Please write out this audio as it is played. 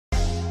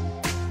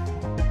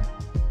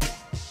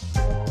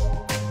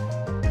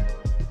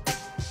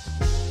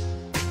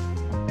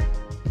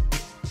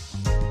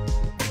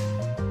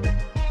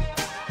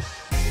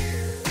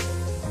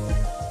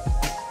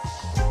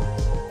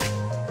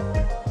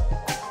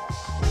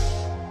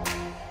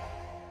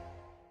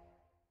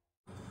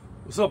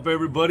What's up,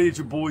 everybody? It's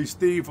your boy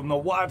Steve from the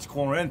Watch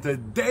Corner, and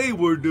today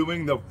we're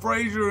doing the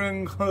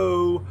Fraser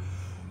CO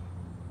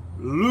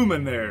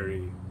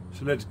Luminaire.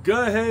 So let's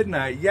go ahead and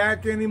not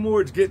yak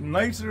anymore. It's getting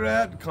nicer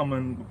out.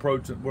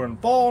 Approaching. We're in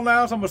fall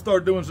now, so I'm gonna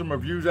start doing some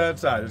reviews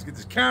outside. Let's get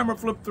this camera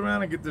flipped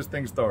around and get this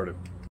thing started.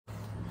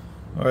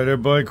 All right,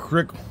 everybody,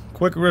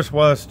 quick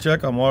wristwatch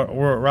check.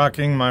 We're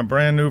rocking my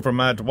brand new from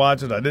Match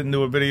Watches. I didn't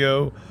do a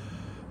video.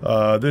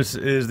 This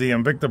is the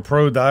Invicta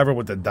Pro Diver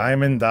with the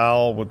diamond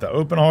dial with the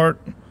open heart.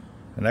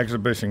 An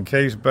exhibition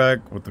case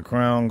back with the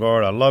crown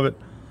guard. I love it.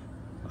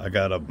 I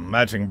got a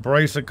matching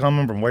bracelet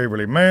coming from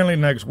Waverly,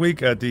 Maryland next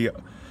week at the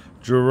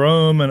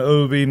Jerome and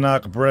Ovi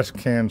Knock Breast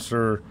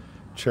Cancer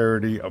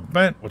charity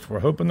event, which we're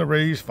hoping to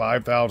raise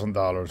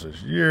 $5,000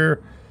 this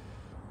year.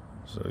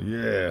 So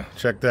yeah,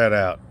 check that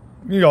out.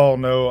 You all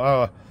know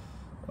I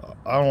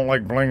don't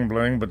like bling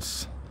bling, but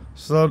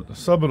subtle,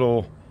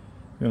 subtle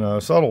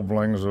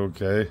bling is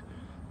okay.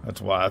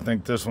 That's why I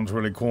think this one's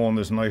really cool on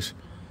this nice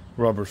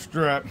rubber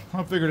strap.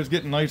 I figured it's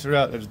getting nicer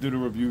out. Let's do the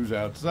reviews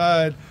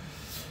outside.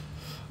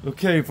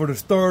 Okay, for the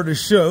start of the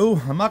show,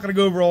 I'm not going to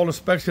go over all the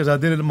specs because I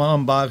did it in my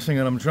unboxing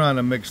and I'm trying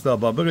to mix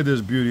stuff up. Look at this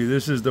beauty.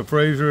 This is the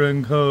Fraser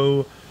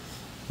CO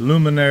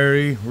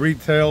Luminaire.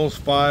 Retails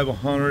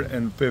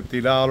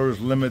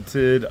 $550.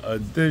 Limited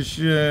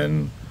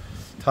edition.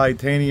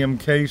 Titanium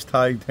case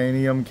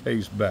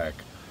back.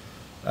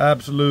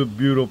 Absolute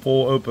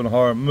beautiful open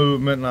heart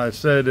movement. And I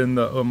said in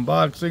the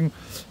unboxing,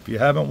 if you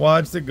haven't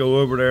watched it, go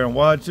over there and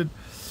watch it.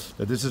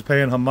 That this is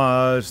paying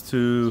homage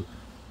to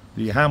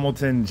the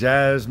Hamilton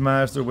Jazz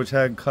Master, which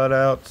had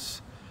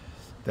cutouts,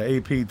 the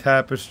AP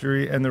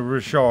Tapestry, and the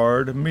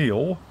Richard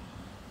Mille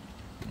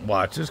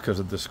watches because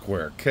of the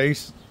square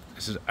case.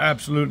 This is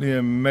absolutely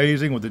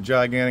amazing with the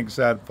gigantic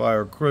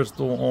sapphire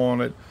crystal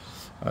on it.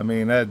 I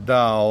mean, that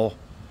dial,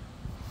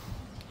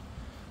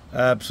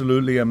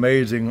 absolutely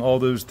amazing. All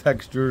those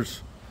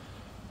textures,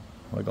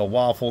 like a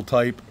waffle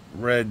type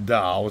red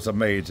dial, was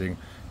amazing.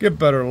 Get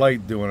better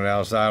light doing it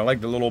outside. I like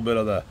the little bit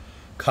of the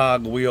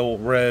cogwheel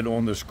red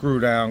on the screw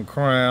down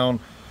crown.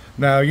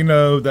 Now, you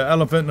know, the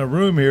elephant in the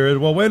room here is,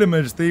 well, wait a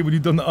minute, Steve, when you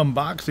done the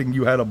unboxing,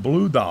 you had a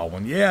blue dial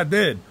one. Yeah, I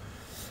did.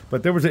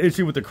 But there was an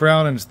issue with the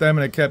crown and stem,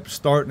 and it kept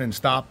starting and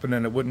stopping,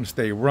 and it wouldn't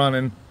stay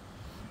running.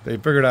 They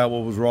figured out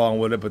what was wrong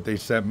with it, but they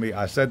sent me,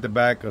 I sent it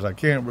back because I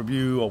can't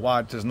review a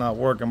watch that's not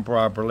working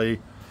properly.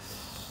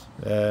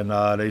 And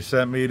they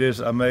sent me this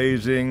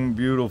amazing,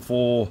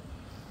 beautiful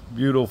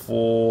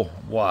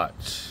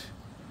watch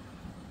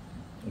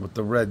with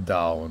the red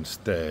dial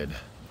instead.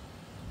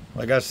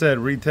 Like I said,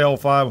 retail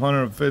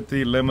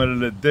 $550,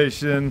 limited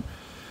edition.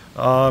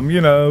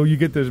 You know, you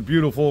get this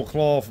beautiful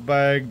cloth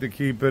bag to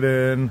keep it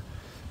in.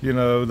 You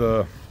know,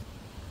 the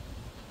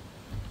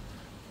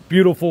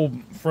beautiful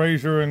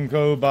Fraser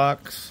CO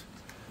box.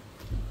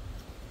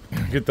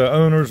 Get the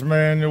owner's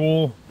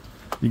manual.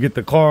 You get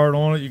the card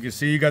on it. You can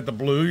see you got the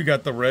blue, you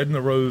got the red and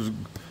the rose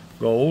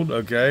gold.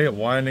 Okay,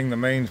 winding the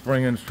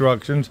mainspring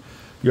instructions.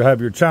 You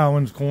have your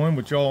challenge coin,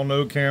 which you all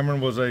know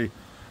Cameron was a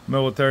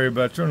military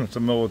veteran. It's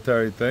a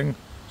military thing.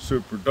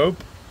 Super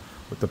dope.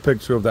 With the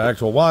picture of the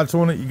actual watch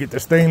on it. You get the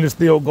stainless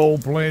steel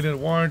gold plated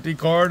warranty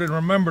card. And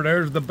remember,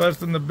 there's the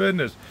best in the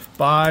business.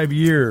 5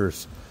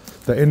 years.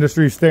 The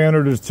industry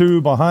standard is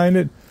 2 behind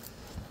it.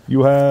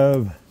 You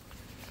have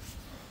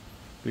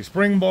the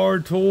spring bar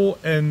tool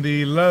and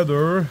the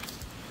leather,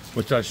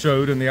 which I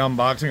showed in the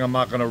unboxing. I'm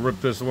not going to rip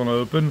this one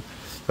open.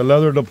 The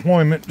leather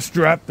deployment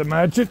strap to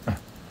match it.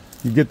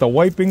 You get the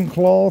wiping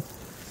cloth.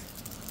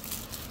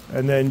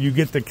 And then you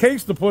get the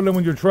case to put in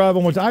when you're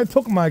traveling, which I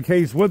took my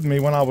case with me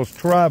when I was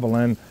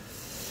traveling.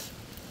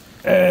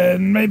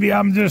 And maybe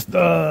I'm just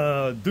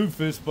a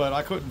doofus, but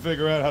I couldn't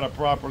figure out how to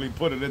properly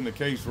put it in the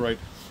case right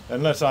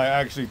unless I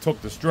actually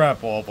took the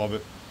strap off of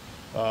it.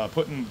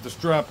 Putting the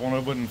strap on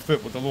it wouldn't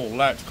fit with the little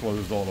latch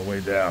closed all the way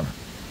down.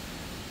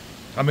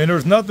 I mean,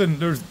 there's nothing,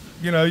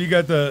 you know, you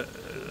got the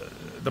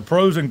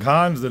pros and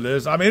cons to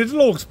this. I mean, it's a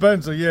little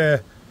expensive, yeah.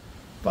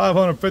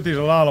 $550 is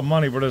a lot of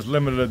money for this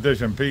limited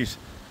edition piece.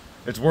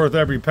 It's worth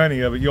every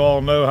penny of it. You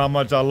all know how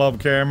much I love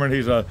Cameron.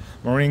 He's a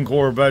Marine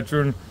Corps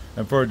veteran,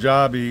 and for a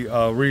job, he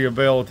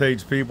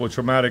rehabilitates people with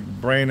traumatic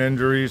brain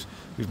injuries.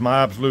 He's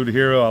my absolute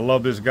hero. I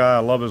love this guy.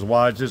 I love his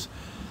watches.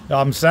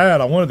 I'm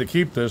sad. I wanted to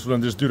keep this one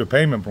and just do the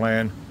payment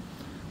plan,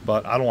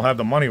 but I don't have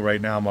the money right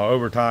now. My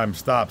overtime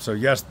stopped. So,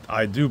 yes,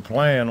 I do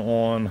plan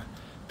on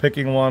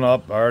picking one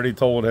up. I already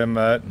told him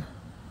that.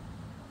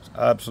 It's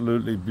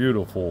absolutely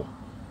beautiful.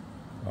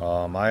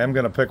 I am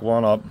going to pick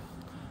one up,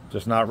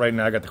 just not right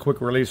now. I got the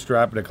quick release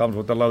strap that comes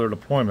with the leather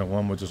deployment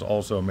one, which is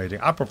also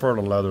amazing. I prefer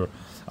the leather,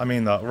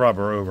 the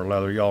rubber over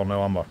leather. Y'all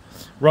know I'm a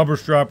rubber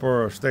strap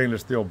or a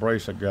stainless steel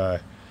bracelet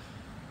guy.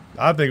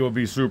 I think it would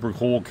be super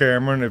cool,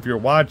 Cameron, if you're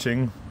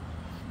watching,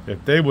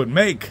 if they would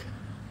make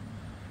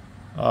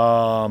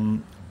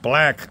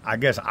black, I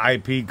guess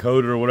IP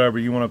coated or whatever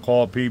you want to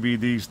call it,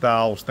 PBD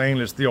style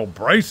stainless steel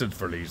bracelets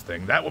for these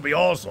things. That would be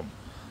awesome.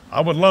 I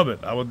would love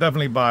it. I would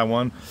definitely buy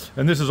one.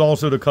 And this is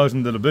also the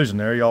cousin to the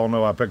Visionary. Y'all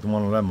know I picked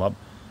one of them up.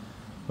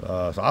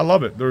 So I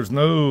love it. There's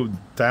no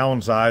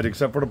downside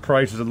except for the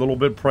price is a little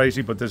bit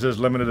pricey, but this is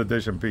limited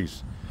edition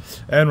piece.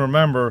 And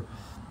remember,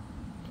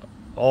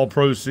 all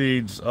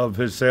proceeds of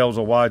his sales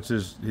of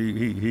watches,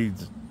 he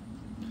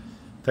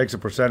takes a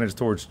percentage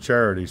towards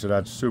charity, so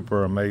that's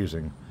super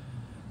amazing.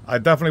 I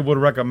definitely would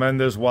recommend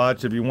this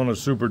watch if you want a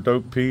super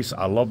dope piece.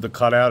 I love the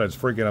cutout. It's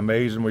freaking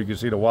amazing where you can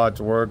see the watch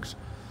works.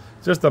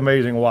 Just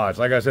amazing watch.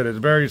 Like I said, it's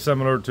very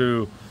similar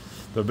to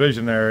the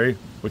Visionary,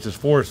 which is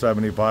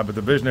 $475, but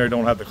the Visionary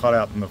don't have the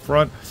cutout in the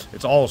front.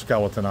 It's all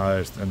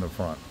skeletonized in the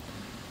front.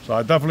 So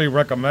I definitely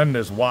recommend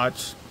this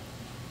watch.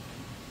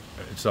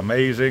 It's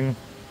amazing.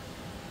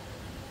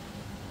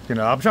 You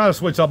know, I'm trying to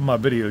switch up my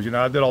videos. You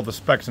know, I did all the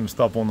specs and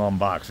stuff on the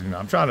unboxing. You know,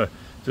 I'm trying to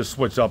just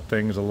switch up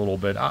things a little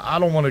bit. I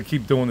don't want to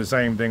keep doing the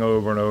same thing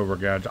over and over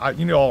again.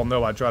 You all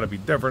know I try to be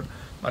different.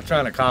 I'm not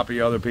trying to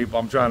copy other people.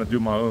 I'm trying to do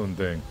my own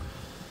thing.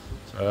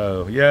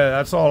 So, yeah,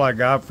 that's all I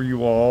got for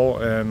you all.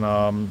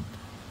 And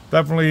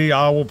definitely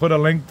I will put a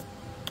link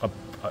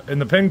in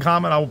the pinned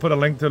comment. I will put a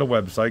link to the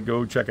website.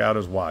 Go check out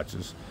his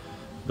watches.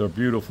 They're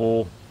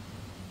beautiful.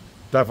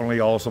 Definitely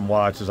awesome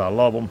watches. I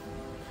love them.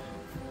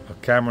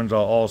 Cameron's an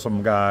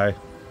awesome guy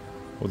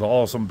with an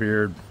awesome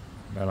beard,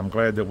 and I'm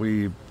glad that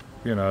we,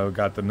 you know,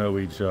 got to know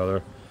each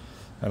other.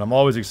 And I'm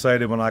always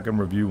excited when I can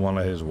review one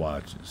of his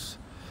watches.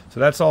 So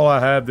that's all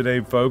I have today,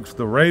 folks.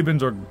 The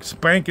Ravens are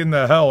spanking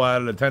the hell out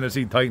of the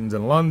Tennessee Titans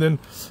in London.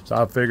 So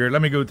I figured,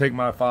 let me go take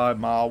my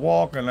 5-mile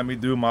walk and let me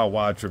do my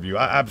watch review.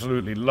 I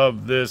absolutely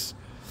love this.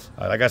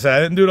 Like I said, I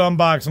didn't do the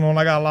unboxing on.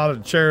 I got a lot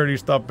of charity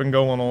stuff been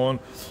going on.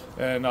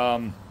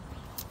 And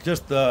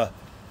just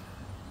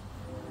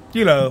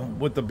you know,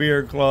 with the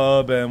Beard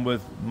Club and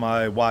with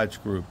my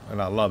watch group,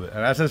 and I love it.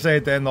 And as I say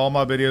at the end of all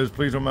my videos,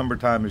 please remember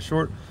time is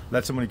short.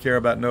 Let somebody you care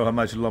about know how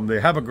much you love them.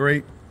 Have a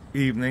great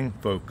evening,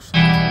 folks.